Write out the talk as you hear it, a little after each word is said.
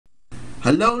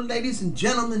Hello ladies and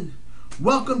gentlemen,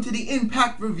 welcome to the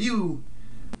Impact Review,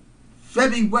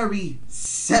 February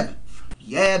 7th.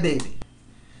 Yeah baby.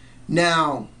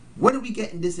 Now, what did we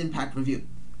get in this Impact Review?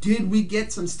 Did we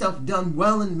get some stuff done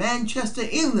well in Manchester,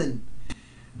 England?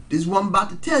 This is what I'm about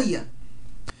to tell you.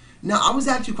 Now, I was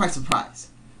actually quite surprised.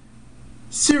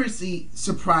 Seriously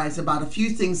surprised about a few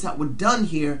things that were done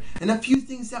here and a few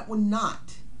things that were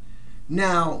not.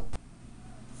 Now,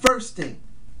 first thing,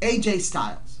 AJ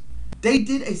Styles. They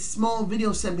did a small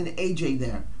video segment of AJ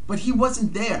there, but he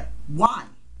wasn't there. Why?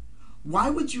 Why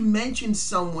would you mention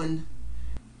someone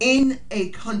in a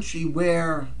country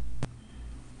where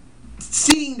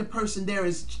seeing the person there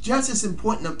is just as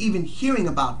important of even hearing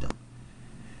about them?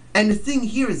 And the thing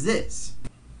here is this.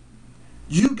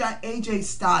 You got AJ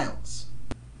Styles,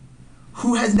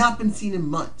 who has not been seen in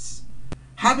months,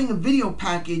 having a video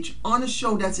package on a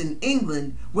show that's in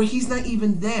England where he's not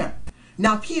even there.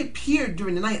 Now, if he appeared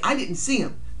during the night, I didn't see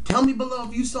him. Tell me below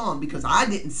if you saw him, because I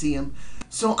didn't see him.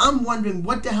 So I'm wondering,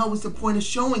 what the hell was the point of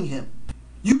showing him?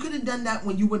 You could have done that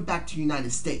when you went back to the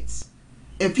United States.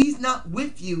 If he's not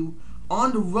with you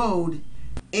on the road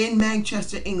in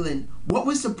Manchester, England, what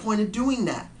was the point of doing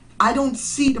that? I don't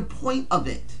see the point of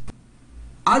it.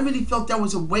 I really felt that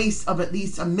was a waste of at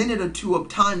least a minute or two of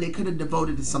time they could have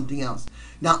devoted to something else.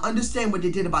 Now, understand what they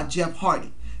did about Jeff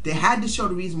Hardy. They had to show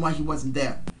the reason why he wasn't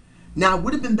there. Now, it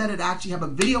would have been better to actually have a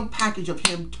video package of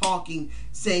him talking,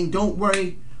 saying, "Don't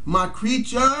worry, my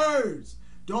creatures,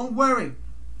 don't worry,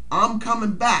 I'm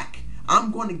coming back.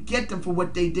 I'm going to get them for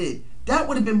what they did." That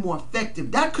would have been more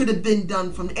effective. That could have been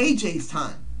done from AJ's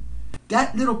time.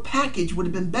 That little package would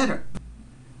have been better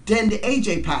than the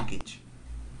AJ package.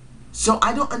 So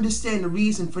I don't understand the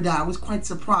reason for that. I was quite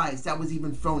surprised that was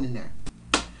even thrown in there.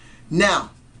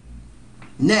 Now,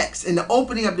 next, in the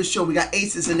opening of the show, we got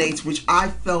Aces and Eights, which I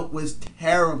felt was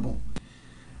terrible.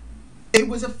 It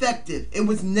was effective. It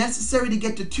was necessary to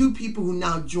get the two people who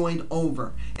now joined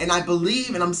over. And I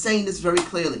believe, and I'm saying this very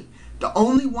clearly, the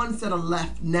only ones that are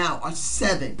left now are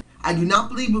 7. I do not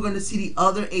believe we're going to see the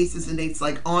other Aces and Eights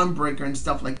like Armbreaker and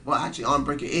stuff like, well, actually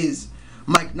Armbreaker is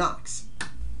Mike Knox.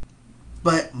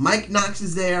 But Mike Knox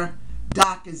is there,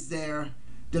 Doc is there,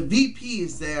 the VP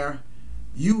is there,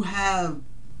 you have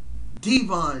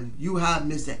Devon, you have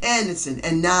Mr. Anderson,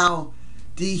 and now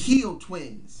the heel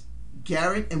twins,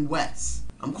 Garrett and Wes.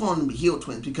 I'm calling them the heel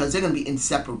twins because they're going to be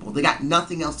inseparable. They got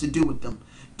nothing else to do with them.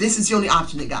 This is the only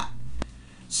option they got.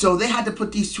 So they had to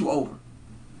put these two over.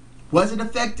 Was it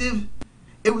effective?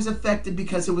 It was effective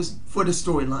because it was for the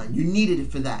storyline. You needed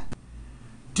it for that.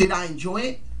 Did I enjoy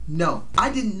it? No.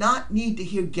 I did not need to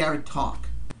hear Garrett talk.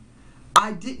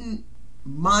 I didn't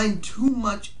mind too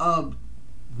much of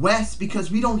Wes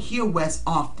because we don't hear Wes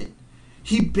often.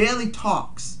 He barely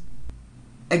talks,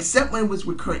 except when it was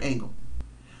with Kurt Angle.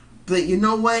 But you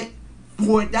know what?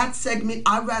 For that segment,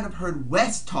 I'd rather have heard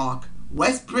Wes talk,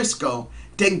 Wes Briscoe,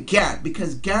 than Garrett,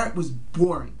 because Garrett was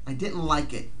boring. I didn't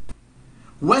like it.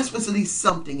 Wes was at least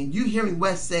something, and you hearing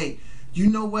Wes say, "You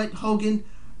know what, Hogan?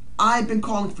 I've been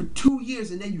calling for 2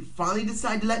 years, and then you finally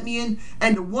decided to let me in,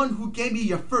 and the one who gave you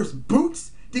your first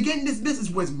boots to get in this business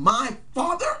was my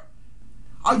father?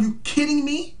 Are you kidding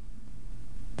me?"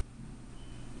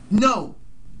 No,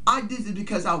 I did it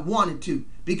because I wanted to,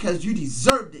 because you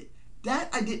deserved it. That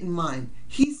I didn't mind.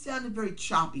 He sounded very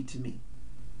choppy to me.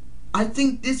 I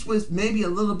think this was maybe a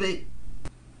little bit,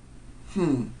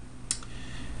 I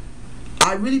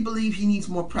really believe he needs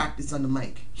more practice on the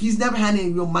mic. He's never had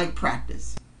any real mic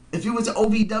practice. If it was an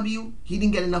OVW, he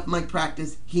didn't get enough mic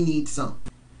practice. He needs some.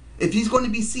 If he's going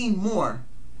to be seen more,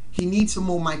 he needs some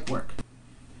more mic work.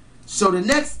 So the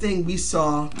next thing we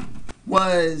saw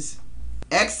was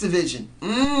X Division.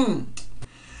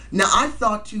 Now, I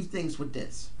thought two things with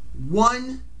this.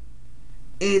 One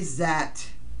is that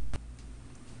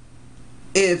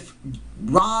if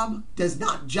Rob does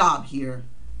not job here,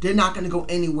 they're not going to go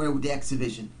anywhere with the X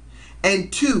Division.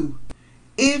 And two,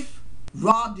 if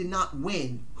Rob did not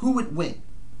win, who would win?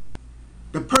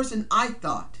 The person I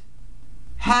thought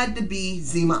had to be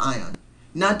Zema Ion.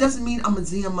 Now, it doesn't mean I'm a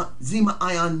Zema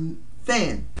Ion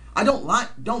fan. I don't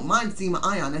mind Zema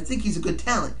Ion. I think he's a good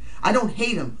talent. I don't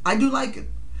hate him. I do like him.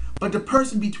 But the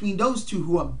person between those two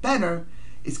who are better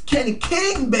is Kenny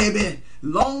King, baby.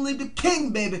 Long live the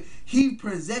King, baby. He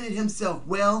presented himself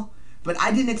well, but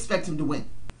I didn't expect him to win.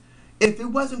 If it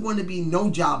wasn't going to be no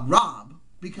job Rob,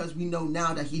 because we know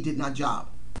now that he did not job,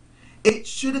 it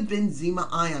should have been Zema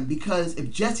Ion, because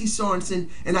if Jesse Sorensen,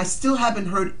 and I still haven't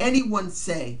heard anyone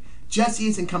say Jesse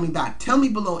isn't coming back. Tell me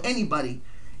below, anybody,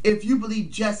 if you believe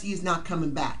Jesse is not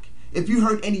coming back. If you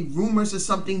heard any rumors or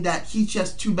something that he's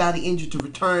just too badly injured to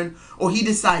return, or he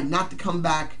decided not to come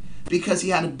back, because he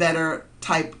had a better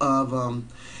type of,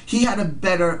 he had a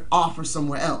better offer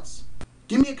somewhere else.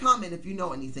 Give me a comment if you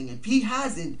know anything. If he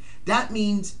hasn't, that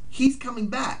means he's coming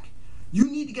back. You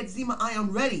need to get Zema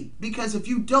Ion ready, because if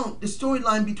you don't, the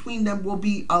storyline between them will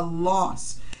be a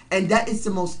loss. And that is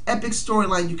the most epic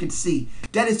storyline you can see.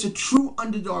 That is a true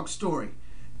underdog story.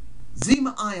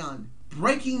 Zema Ion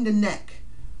breaking the neck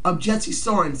of Jesse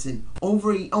Sorensen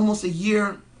over almost a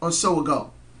year or so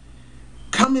ago.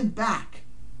 Coming back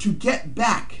to get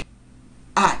back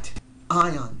at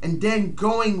Ion, and then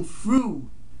going through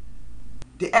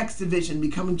the X Division,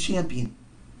 becoming champion.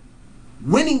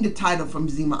 Winning the title from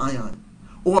Zema Ion,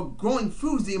 or going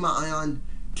through Zema Ion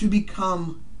to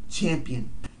become champion.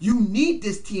 You need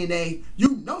this, TNA.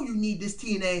 You know you need this,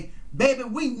 TNA. Baby,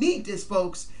 we need this,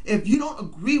 folks. If you don't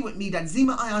agree with me that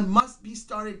Zema Ion must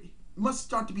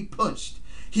start to be pushed.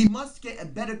 He must get a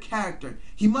better character.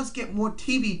 He must get more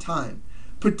TV time,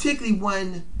 particularly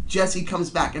when Jesse comes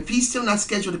back. If he's still not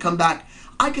scheduled to come back,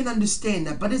 I can understand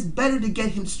that, but it's better to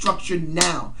get him structured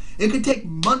now. It could take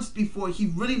months before he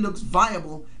really looks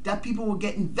viable, that people will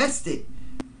get invested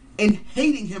in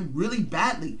hating him really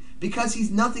badly, because he's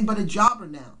nothing but a jobber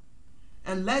now.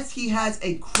 Unless he has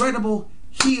a credible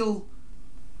real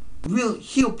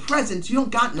heel presence, you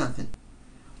don't got nothing.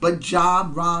 But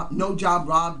No Job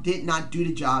Rob did not do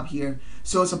the job here,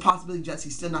 so it's a possibility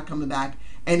Jesse's still not coming back.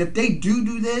 And if they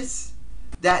do this,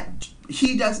 that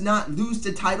he does not lose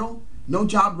the title, No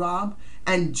Job Rob,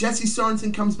 and Jesse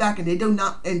Sorensen comes back, and they do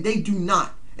not, and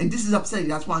this is upsetting,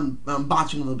 that's why I'm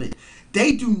botching a little bit.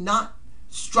 They do not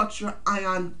structure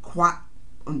Ion quite.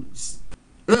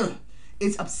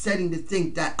 It's upsetting to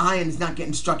think that Ion is not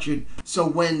getting structured, so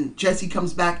when Jesse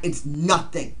comes back, it's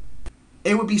nothing.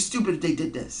 It would be stupid if they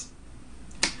did this.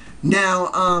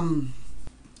 Now,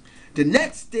 the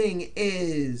next thing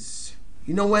is,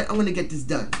 you know what? I'm going to get this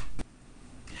done.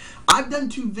 I've done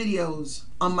 2 videos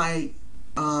on my,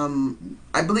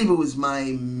 I believe it was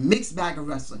my mixed bag of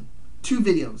wrestling. 2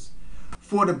 videos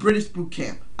for the British Boot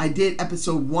Camp. I did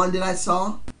episode 1 that I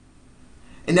saw,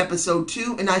 and episode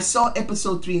 2, and I saw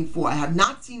episode 3 and 4. I have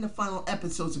not seen the final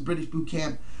episodes of British Boot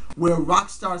Camp, where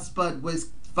Rockstar Spud was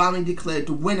finally declared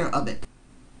the winner of it.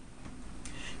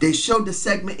 They showed the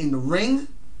segment in the ring,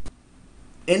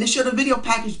 and they showed a video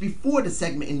package before the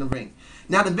segment in the ring.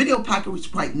 Now, the video package was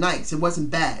quite nice. It wasn't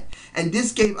bad. And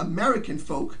this gave American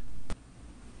folk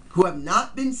who have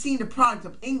not been seeing the product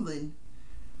of England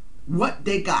what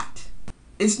they got.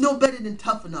 It's no better than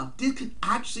Tough Enough. This could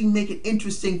actually make it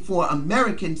interesting for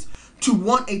Americans to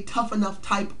want a Tough Enough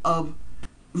type of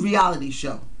reality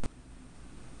show.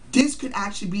 This could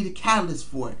actually be the catalyst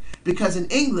for it. Because in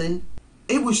England,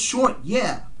 it was short,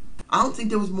 yeah. I don't think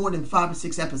there was more than 5 or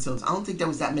 6 episodes. I don't think there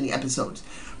was that many episodes.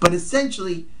 But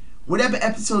essentially, whatever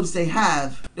episodes they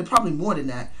have, they're probably more than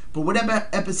that, but whatever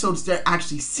episodes they're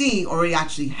actually seeing or they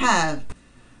actually have,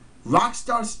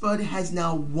 Rockstar Spud has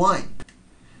now won.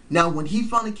 Now, when he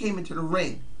finally came into the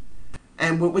ring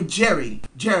and went with Jeremy,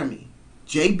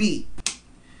 JB,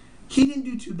 he didn't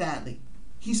do too badly.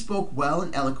 He spoke well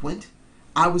and eloquent.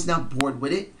 I was not bored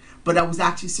with it, but I was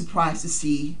actually surprised to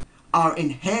see our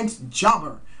enhanced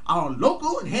jobber, our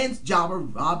local enhanced jobber,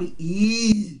 Robbie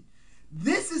E.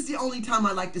 This is the only time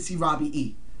I like to see Robbie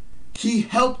E. He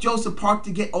helped Joseph Park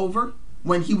to get over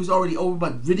when he was already over,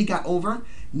 but really got over.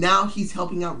 Now he's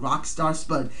helping out Rockstar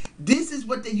Spud. This is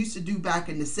what they used to do back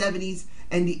in the 70s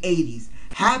and the 80s.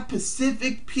 Have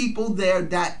Pacific people there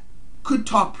that could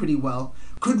talk pretty well,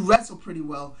 could wrestle pretty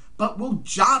well, but will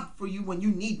job for you when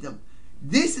you need them.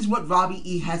 This is what Robbie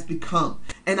E has become,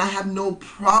 and I have no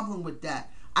problem with that.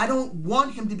 I don't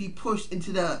want him to be pushed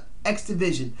into the X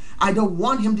Division. I don't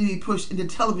want him to be pushed into the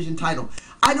television title.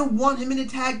 I don't want him in the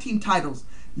tag team titles.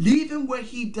 Leave him where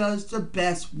he does the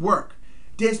best work.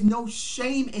 There's no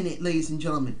shame in it, ladies and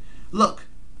gentlemen. Look,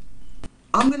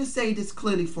 I'm going to say this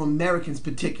clearly for Americans in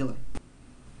particular.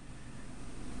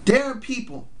 There are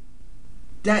people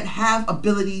that have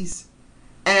abilities,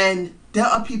 and there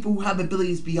are people who have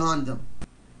abilities beyond them.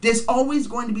 There's always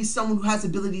going to be someone who has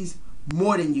abilities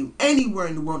more than you, anywhere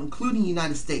in the world, including the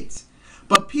United States.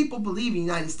 But people believe in the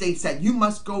United States that you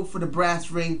must go for the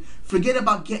brass ring, forget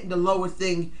about getting the lower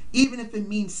thing, even if it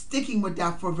means sticking with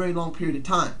that for a very long period of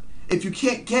time, if you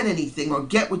can't get anything or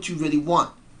get what you really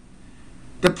want.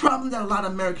 The problem that a lot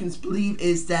of Americans believe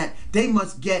is that they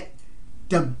must get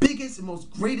the biggest and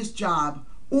most greatest job,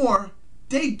 or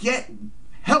they get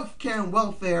health care and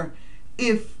welfare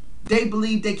if they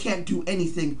believe they can't do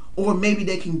anything, or maybe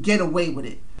they can get away with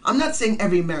it. I'm not saying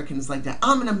every American is like that.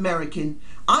 I'm an American.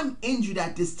 I'm injured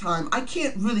at this time. I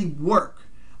can't really work.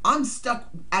 I'm stuck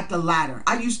at the ladder.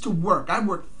 I used to work. I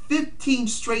worked 15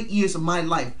 straight years of my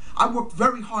life. I worked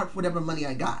very hard for whatever money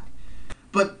I got.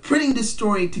 But putting this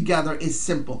story together is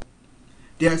simple.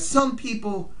 There are some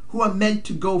people who are meant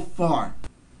to go far.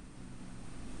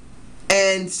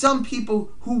 And some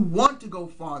people who want to go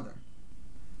farther.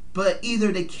 But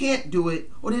either they can't do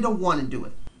it or they don't want to do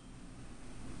it.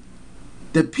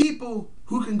 The people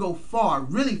who can go far,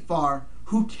 really far,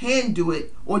 who can do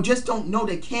it or just don't know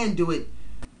they can do it,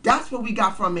 that's what we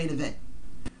got for our main event.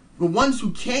 The ones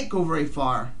who can't go very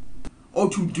far or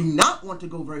who do not want to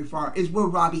go very far is where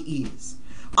Robbie E is.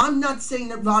 I'm not saying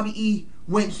that Robbie E,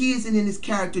 when he isn't in his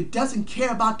character, doesn't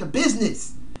care about the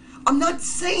business. I'm not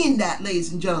saying that,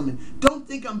 ladies and gentlemen. Don't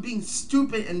think I'm being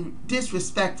stupid and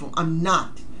disrespectful. I'm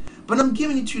not. But I'm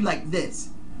giving it to you like this.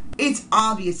 It's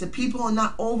obvious that people are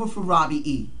not over for Robbie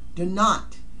E. They're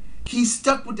not. He's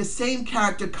stuck with the same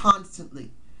character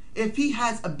constantly. If he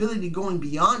has ability going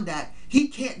beyond that, he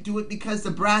can't do it because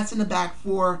the brass in the back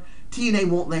for TNA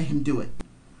won't let him do it.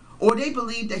 Or they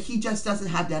believe that he just doesn't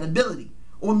have that ability.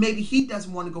 Or maybe he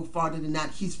doesn't want to go farther than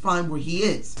that. He's fine where he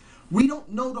is. We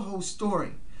don't know the whole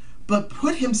story. But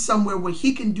put him somewhere where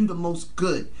he can do the most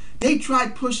good. They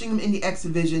tried pushing him in the X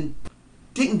Division.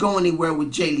 Didn't go anywhere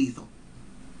with Jay Lethal.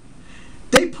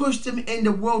 They pushed him in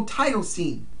the world title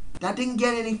scene. That didn't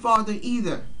get any farther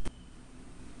either.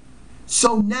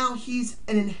 So now he's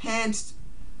an enhanced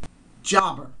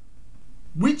jobber,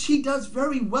 which he does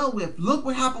very well with. Look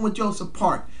what happened with Joseph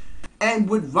Park. And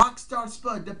with Rockstar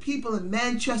Spud, the people in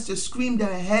Manchester screamed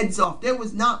their heads off. There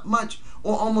was not much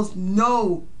or almost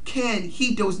no canned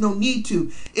heat. There was no need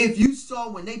to. If you saw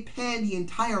when they panned the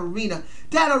entire arena,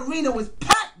 that arena was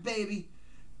packed, baby.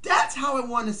 That's how I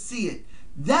want to see it.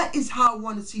 That is how I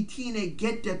want to see TNA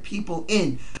get their people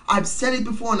in. I've said it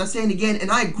before and I'm saying it again, and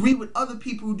I agree with other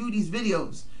people who do these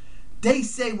videos. They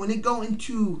say when they go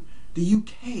into the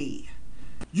UK,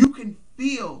 you can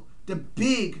feel the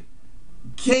big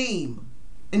game.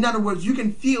 In other words, you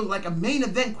can feel like a main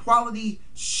event quality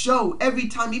show every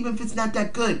time, even if it's not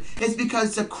that good. It's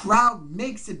because the crowd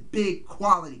makes it big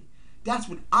quality. That's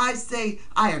what I say.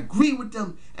 I agree with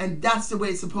them, and that's the way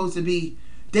it's supposed to be.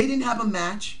 They didn't have a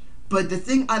match, but the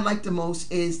thing I like the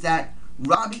most is that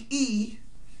Robbie E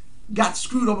got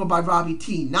screwed over by Robbie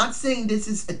T. Not saying this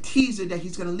is a teaser that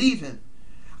he's going to leave him.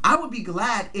 I would be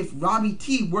glad if Robbie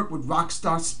T worked with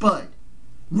Rockstar Spud.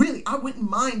 Really, I wouldn't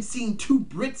mind seeing two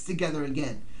Brits together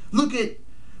again. Look at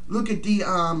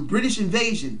the British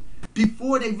Invasion.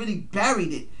 Before they really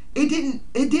buried it, it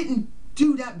didn't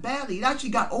do that badly. It actually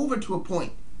got over to a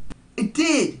point. It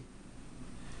did.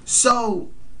 So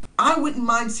I wouldn't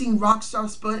mind seeing Rockstar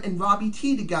Spud and Robbie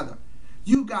T together.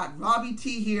 You got Robbie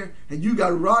T here and you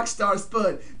got Rockstar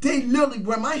Spud. They literally,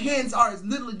 where my hands are is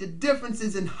literally the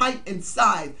differences in height and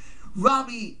size.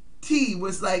 Robbie T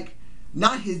was like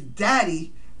not his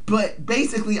daddy, but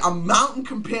basically a mountain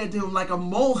compared to him, like a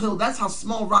molehill. That's how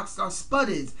small Rockstar Spud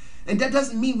is. And that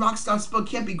doesn't mean Rockstar Spud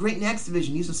can't be great in the X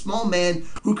Division. He's a small man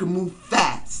who can move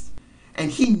fast.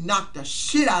 And he knocked the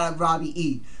shit out of Robbie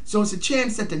E. So it's a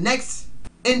chance that the next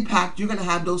Impact, you're going to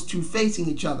have those two facing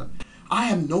each other. I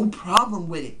have no problem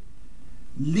with it.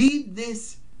 Leave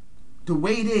this the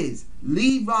way it is.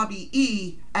 Leave Robbie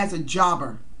E as a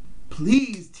jobber.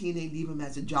 Please, TNA, leave him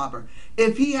as a jobber.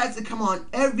 If he has to come on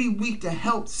every week to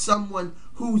help someone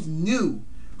who's new,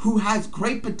 who has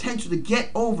great potential to get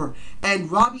over,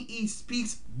 and Robbie E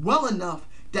speaks well enough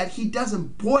that he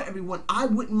doesn't bore everyone, I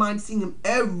wouldn't mind seeing him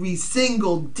every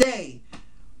single day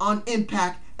on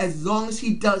Impact as long as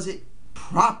he does it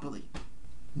properly.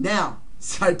 Now,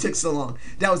 sorry it took so long.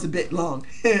 That was a bit long.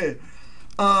 The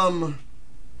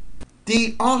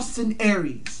Austin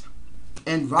Aries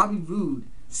and Robbie Roode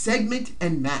segment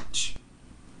and match.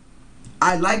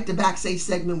 I like the backstage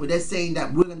segment where they're saying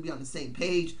that we're going to be on the same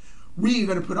page. We're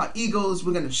going to put our egos,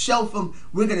 we're going to shelf them,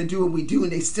 we're going to do what we do,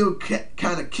 and they still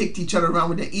kind of kicked each other around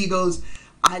with their egos.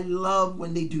 I love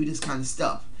when they do this kind of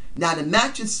stuff. Now, the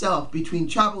match itself between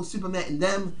Chavo, Superman, and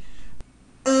them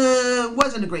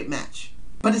wasn't a great match.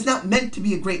 But it's not meant to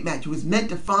be a great match. It was meant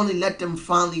to finally let them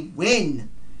finally win.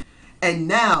 And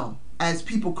now, as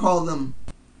people call them,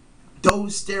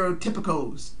 those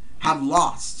stereotypicals have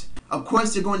lost. Of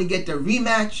course, they're going to get their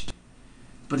rematch,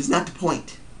 but it's not the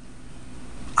point.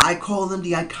 I call them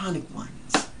the iconic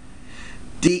ones.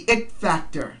 The It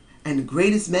Factor and the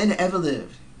greatest men that ever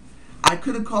lived. I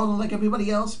could have called them like everybody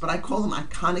else, but I call them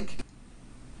iconic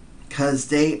because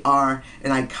they are an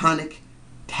iconic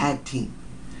tag team.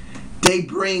 They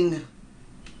bring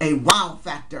a wow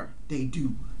factor. They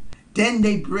do. Then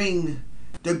they bring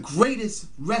the greatest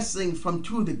wrestling from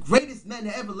two of the greatest men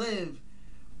to ever live,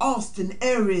 Austin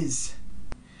Aries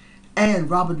and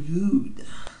Robert Roode.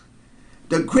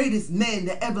 the greatest men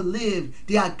that ever lived,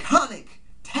 the iconic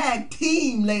tag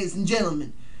team, ladies and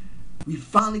gentlemen. We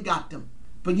finally got them.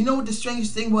 But you know what the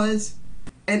strangest thing was?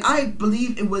 And I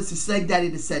believe it was the Sleg Daddy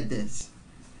that said this.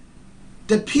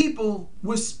 The people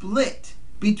were split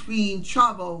between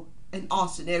Chavo and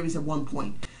Austin Aries at one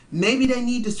point. Maybe they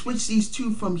need to switch these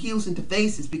two from heels into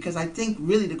faces, because I think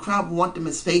really the crowd will want them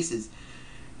as faces.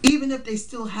 Even if they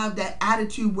still have that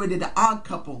attitude where they're the odd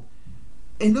couple,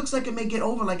 it looks like it may get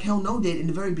over like Hell No did in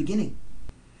the very beginning.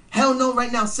 Hell No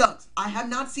right now sucks. I have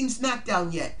not seen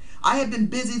SmackDown yet. I have been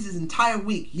busy this entire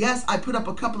week. Yes, I put up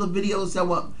a couple of videos that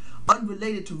were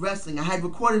unrelated to wrestling. I had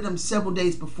recorded them several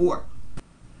days before.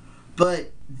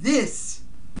 But this,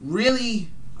 really,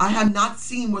 I have not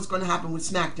seen what's going to happen with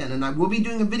SmackDown. And I will be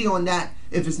doing a video on that.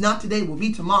 If it's not today, it will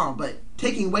be tomorrow. But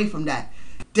taking away from that,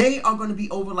 they are going to be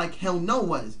over like Hell No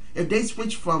was. If they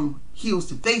switch from heels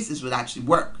to faces, it would actually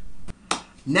work.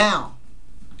 Now,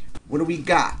 what do we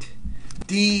got?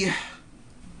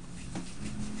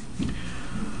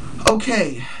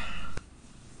 Okay.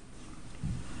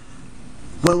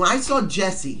 When I saw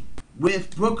Jesse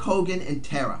with Brooke Hogan and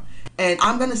Tara, and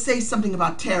I'm going to say something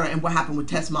about Tara and what happened with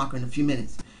Tessmacher in a few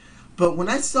minutes. But when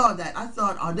I saw that, I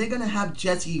thought, are they going to have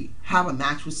Jesse have a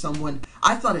match with someone?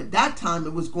 I thought at that time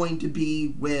it was going to be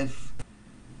with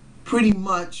pretty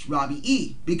much Robbie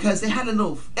E. Because they had a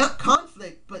little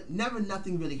conflict, but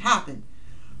nothing really happened.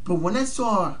 But when I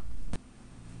saw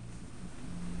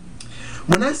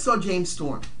James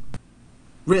Storm,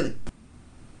 really,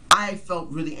 I felt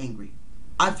really angry.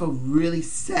 I felt really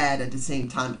sad at the same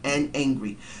time and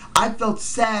angry. I felt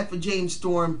sad for James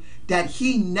Storm that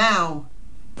he now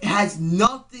has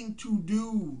nothing to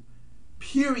do,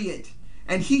 period.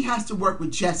 And he has to work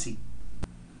with Jesse.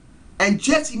 And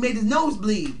Jesse made his nose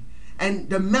bleed. And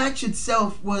the match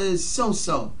itself was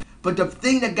so-so. But the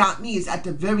thing that got me is at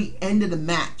the very end of the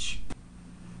match,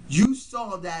 you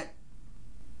saw that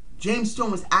James Storm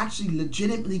was actually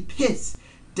legitimately pissed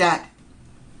that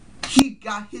he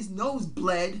got his nose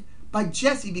bled by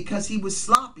Jesse because he was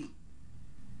sloppy.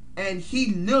 And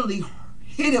he literally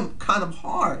hit him kind of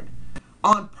hard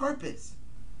on purpose.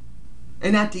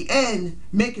 And at the end,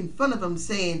 making fun of him,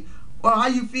 saying, well, how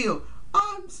you feel?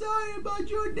 I'm sorry about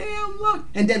your damn luck.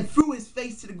 And then threw his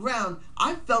face to the ground.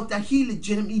 I felt that he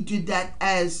legitimately did that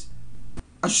as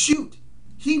a shoot.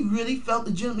 He really felt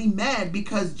legitimately mad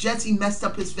because Jesse messed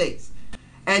up his face.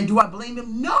 And do I blame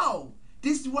him? No.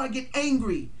 This is where I get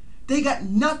angry. They got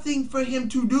nothing for him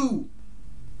to do.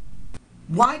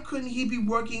 Why couldn't he be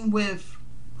working with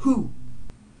who?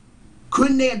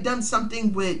 Couldn't they have done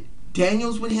something with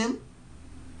Daniels with him?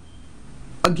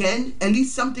 Again, at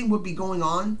least something would be going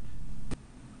on.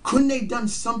 Couldn't they have done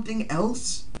something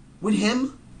else with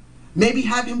him? Maybe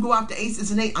have him go after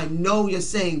Aces and 8. I know you're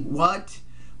saying, what?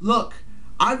 Look,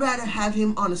 I'd rather have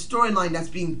him on a storyline that's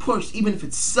being pushed, even if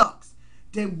it sucks,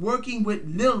 than working with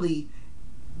Lily,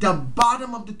 the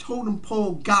bottom of the totem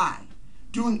pole guy,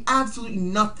 doing absolutely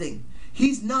nothing.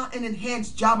 He's not an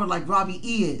enhanced jobber like Robbie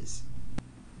E is.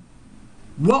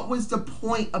 What was the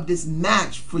point of this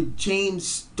match for James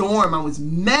Storm? I was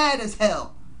mad as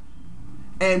hell.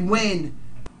 And when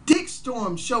Dick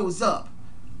Storm shows up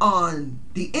on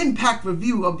the Impact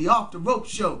review of the Off the Rope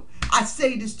show, I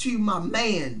say this to my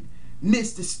man,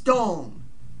 Mr. Storm,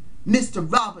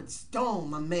 Mr. Robert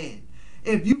Storm, my man.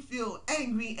 If you feel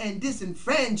angry and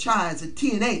disenfranchised at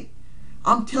TNA,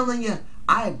 I'm telling you,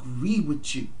 I agree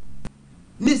with you.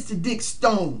 Mr. Dick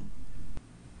Stone,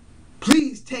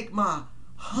 please take my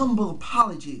humble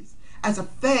apologies as a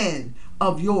fan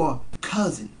of your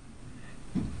cousin.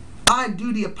 I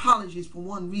do the apologies for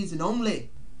one reason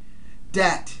only,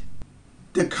 that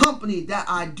the company that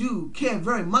I do care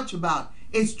very much about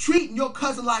is treating your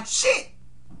cousin like shit.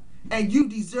 And you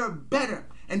deserve better.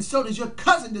 And so does your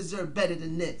cousin deserve better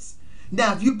than this.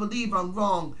 Now, if you believe I'm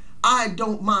wrong, I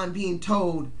don't mind being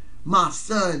told, my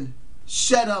son,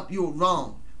 shut up, you're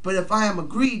wrong. But if I am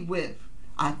agreed with,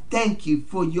 I thank you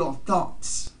for your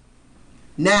thoughts.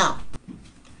 Now,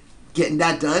 getting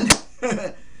that done.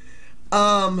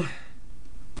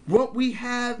 What we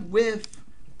have with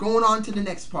going on to the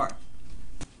next part.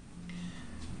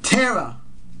 Tara,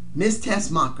 Miss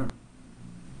Tessmacher.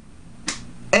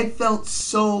 It felt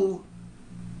so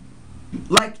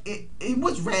like it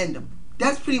was random.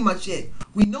 That's pretty much it.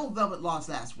 We know Velvet lost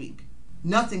last week.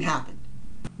 Nothing happened.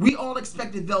 We all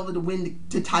expected Velvet to win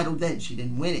the title then. She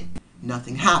didn't win it.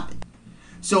 Nothing happened.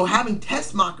 So having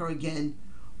Tessmacher again,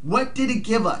 what did it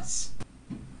give us?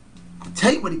 I'll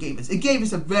tell you what it gave us. It gave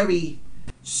us a very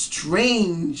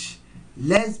strange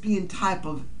lesbian type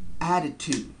of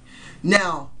attitude.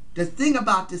 Now, the thing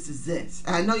about this is this.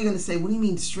 And I know you're going to say, what do you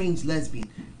mean strange lesbian?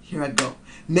 Here I go.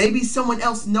 Maybe someone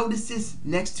else noticed this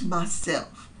next to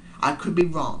myself. I could be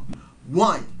wrong.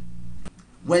 One,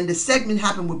 when the segment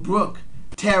happened with Brooke,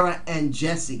 Tara, and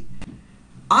Jesse,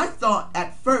 I thought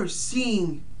at first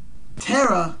seeing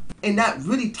Tara in that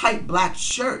really tight black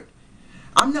shirt.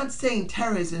 I'm not saying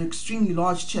Tara is an extremely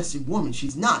large-chested woman.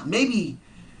 She's not. Maybe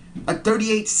a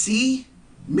 38C,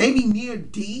 maybe near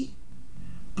D.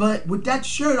 But with that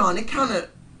shirt on, it kind of,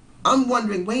 I'm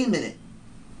wondering, wait a minute.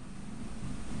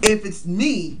 If it's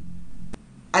me,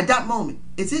 at that moment,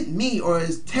 is it me or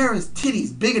is Tara's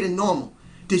titties bigger than normal?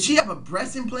 Did she have a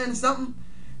breast implant or something?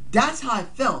 That's how I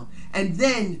felt. And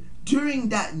then during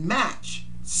that match,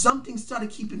 something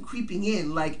started creeping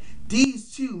in. Like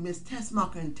these two, Miss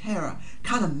Tessmacher and Tara,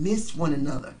 kind of missed one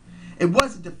another. It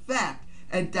wasn't the fact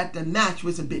that the match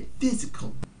was a bit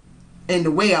physical, in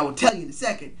the way I will tell you in a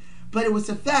second. But it was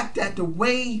the fact that the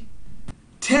way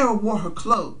Tara wore her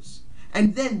clothes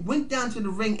and then went down to the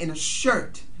ring in a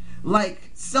shirt,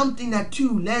 like something that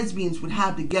two lesbians would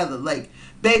have together. Like,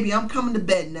 baby, I'm coming to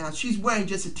bed now. She's wearing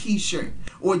just a t-shirt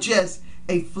or just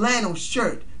a flannel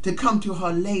shirt to come to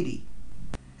her lady,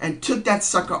 and took that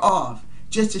sucker off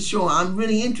just to show her, I'm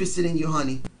really interested in you,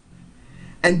 honey.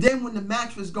 And then when the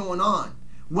match was going on,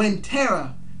 when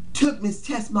Tara took Miss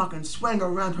Tessmacher and swung her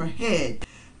around her head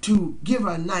to give her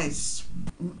a nice,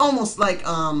 almost like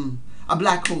a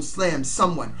black hole slam,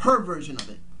 somewhat, her version of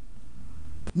it,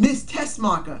 Miss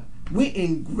Tessmacher went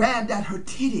and grabbed at her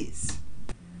titties.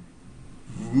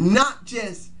 Not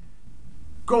just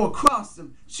go across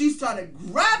them. She started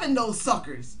grabbing those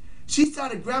suckers. She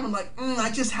started grabbing like,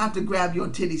 I just have to grab your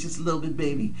titties just a little bit,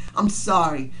 baby. I'm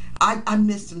sorry. I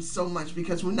missed them so much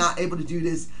because we're not able to do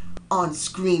this on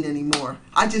screen anymore.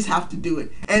 I just have to do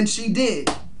it. And she did.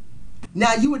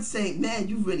 Now you would say, man,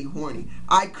 you're really horny.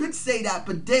 I could say that,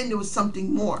 but then there was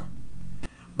something more.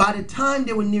 By the time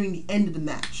they were nearing the end of the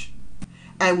match,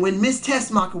 and when Miss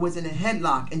Tessmacher was in a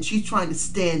headlock and she's trying to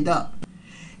stand up,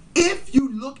 if you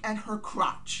look at her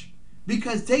crotch,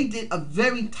 because they did a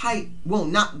very tight, well,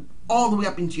 not all the way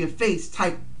up into your face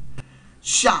type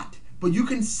shot, but you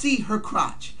can see her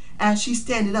crotch as she's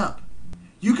standing up.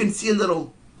 You can see a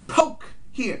little poke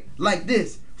here, like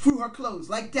this, through her clothes,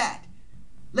 like that.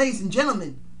 Ladies and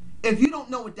gentlemen, if you don't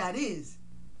know what that is,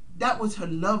 that was her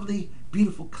lovely,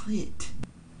 beautiful clit.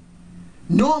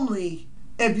 Normally,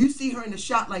 if you see her in a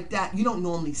shot like that, you don't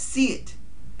normally see it.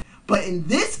 But in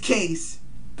this case,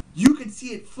 you can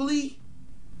see it fully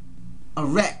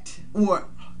erect or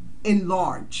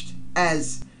enlarged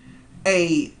as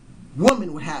a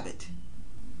woman would have it.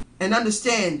 And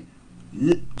understand,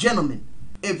 gentlemen,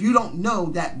 if you don't know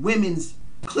that women's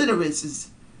clitorises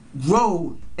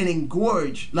grow and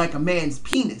engorge like a man's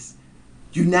penis,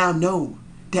 you now know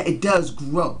that it does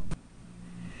grow.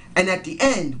 And at the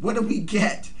end, what do we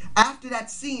get? After that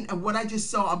scene of what I just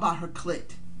saw about her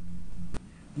clit,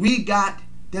 we got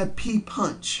the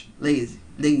P-punch, ladies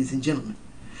and gentlemen.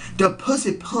 The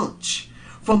pussy punch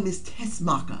from Miss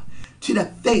Tessmacher to the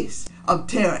face of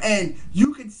Tara. And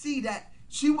you could see that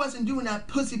she wasn't doing that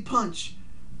pussy punch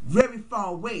very far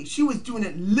away. She was doing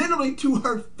it literally to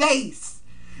her face.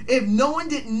 If no one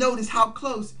didn't notice how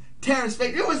close Tara's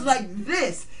face, it was like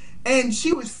this. And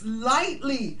she was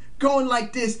slightly going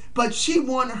like this, but she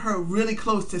wanted her really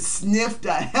close to sniff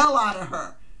the hell out of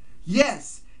her.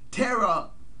 Yes, Tara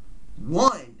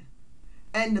won.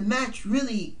 And the match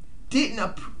really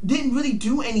didn't really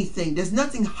do anything. There's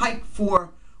nothing hyped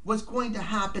for what's going to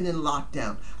happen in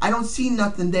lockdown. I don't see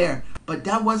nothing there. But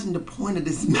that wasn't the point of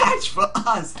this match for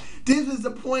us. This was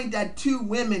the point that two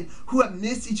women who have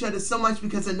missed each other so much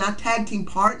because they're not tag team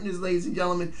partners, ladies and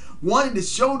gentlemen, wanted to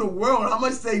show the world how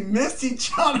much they missed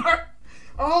each other.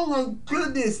 Oh my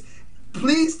goodness.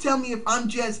 Please tell me if I'm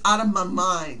just out of my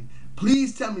mind.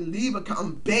 Please tell me, leave a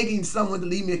comment. I'm begging someone to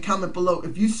leave me a comment below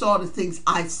if you saw the things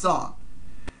I saw.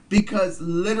 Because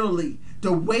literally,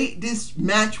 the way this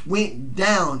match went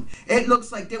down, it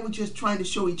looks like they were just trying to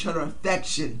show each other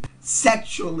affection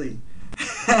sexually.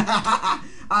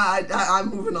 I'm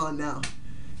moving on now.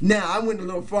 Now, I went a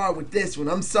little far with this one.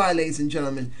 I'm sorry, ladies and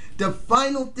gentlemen. The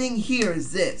final thing here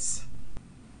is this.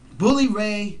 Bully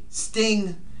Ray,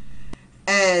 Sting,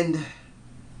 and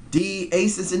the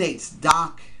Aces and Eights,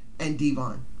 Doc and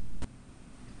Devon.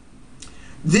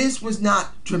 This was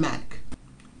not dramatic.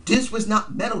 This was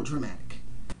not melodramatic.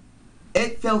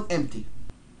 It felt empty.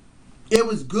 It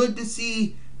was good to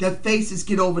see the faces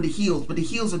get over the heels, but the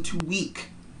heels are too weak.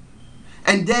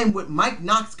 And then with Mike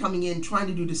Knox coming in trying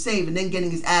to do the save and then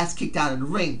getting his ass kicked out of the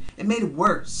ring, it made it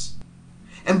worse.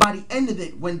 And by the end of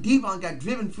it, when Devon got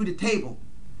driven through the table,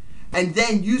 and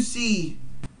then you see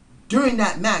during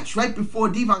that match, right before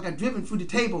Devon got driven through the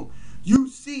table, you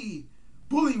see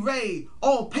Bully Ray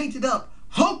all painted up,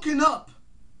 hulking up.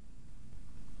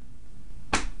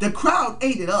 The crowd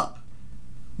ate it up,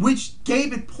 which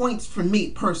gave it points for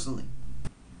me personally.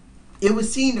 It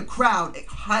was seeing the crowd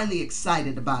highly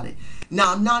excited about it.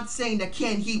 Now, I'm not saying that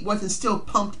canned heat wasn't still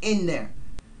pumped in there.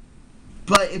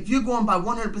 But if you're going by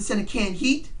 100% of canned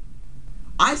heat,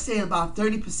 I say about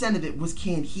 30% of it was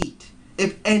canned heat.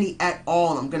 If any at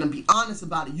all. I'm going to be honest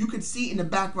about it. You could see in the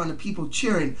background the people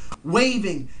cheering,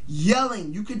 waving,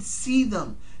 yelling. You could see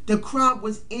them. The crowd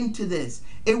was into this.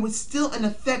 It was still an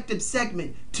effective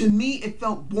segment. To me, it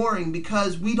felt boring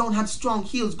because we don't have strong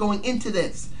heels going into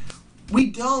this. We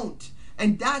don't.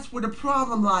 And that's where the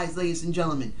problem lies, ladies and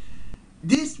gentlemen.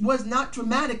 This was not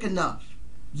dramatic enough.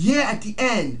 Yeah, at the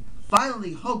end,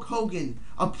 finally Hulk Hogan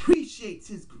appreciates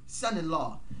his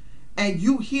son-in-law. And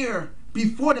you hear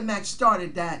before the match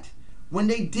started that when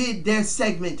they did their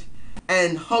segment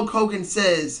and Hulk Hogan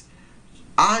says,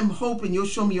 "I'm hoping you'll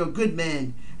show me you're a good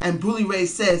man." And Bully Ray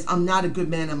says, "I'm not a good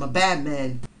man, I'm a bad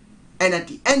man." And at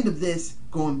the end of this,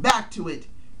 going back to it,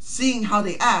 seeing how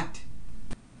they act,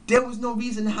 there was no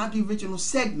reason to have the original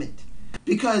segment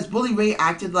because Bully Ray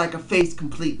acted like a face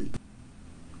completely.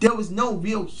 There was no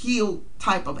real heel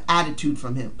type of attitude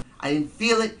from him. I didn't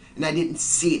feel it and I didn't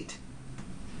see it.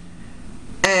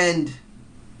 And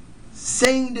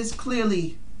saying this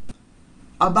clearly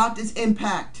about this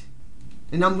Impact,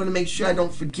 and I'm going to make sure I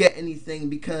don't forget anything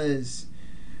because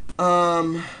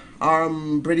our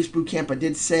British boot camper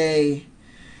did say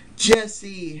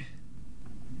Jesse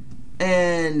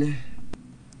and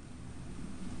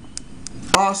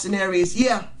Austin Aries.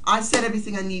 Yeah, I said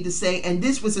everything I need to say, and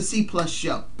this was a C+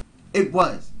 show. It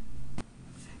was.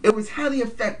 It was highly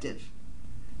effective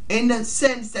in the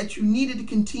sense that you needed to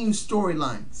continue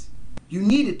storylines. You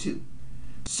needed to.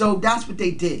 So that's what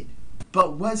they did.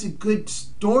 But was it good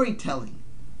storytelling?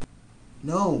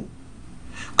 No.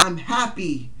 I'm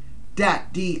happy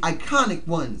that the iconic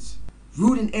ones,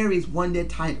 Rude and Aries, won their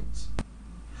titles.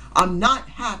 I'm not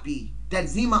happy that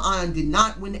Zema Ion did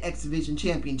not win the X Division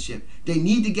Championship. They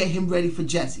need to get him ready for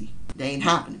Jesse. They ain't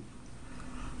happening.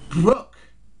 Brooke,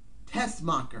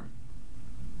 Tessmacher,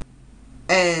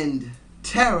 and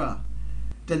Tara,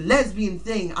 the lesbian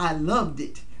thing, I loved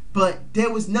it. But there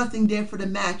was nothing there for the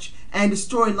match and the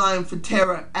storyline for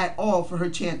Tara at all for her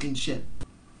championship.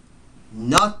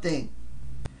 Nothing.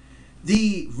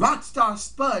 The Rockstar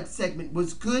Spud segment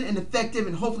was good and effective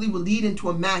and hopefully will lead into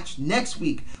a match next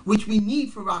week, which we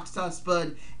need for Rockstar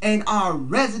Spud and our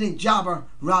resident jobber,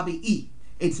 Robbie E.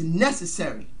 It's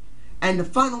necessary. And the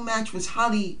final match was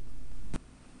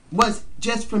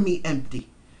just for me empty.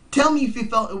 Tell me if you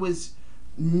felt it was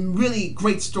really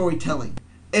great storytelling,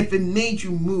 if it made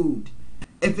you moved,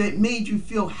 if it made you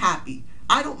feel happy.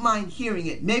 I don't mind hearing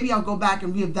it. Maybe I'll go back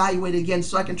and reevaluate it again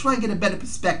so I can try and get a better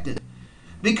perspective.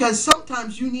 Because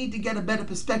sometimes you need to get a better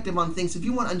perspective on things if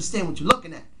you want to understand what you're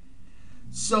looking at.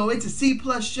 So it's a C+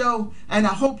 show, and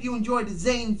I hope you enjoyed the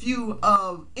Zane View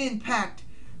of Impact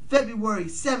February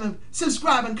 7th.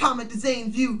 Subscribe and comment to Zane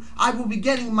View. I will be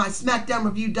getting my SmackDown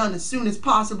review done as soon as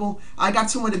possible. I got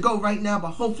somewhere to go right now,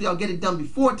 but hopefully I'll get it done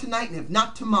before tonight, and if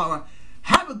not tomorrow.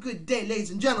 Have a good day,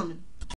 ladies and gentlemen.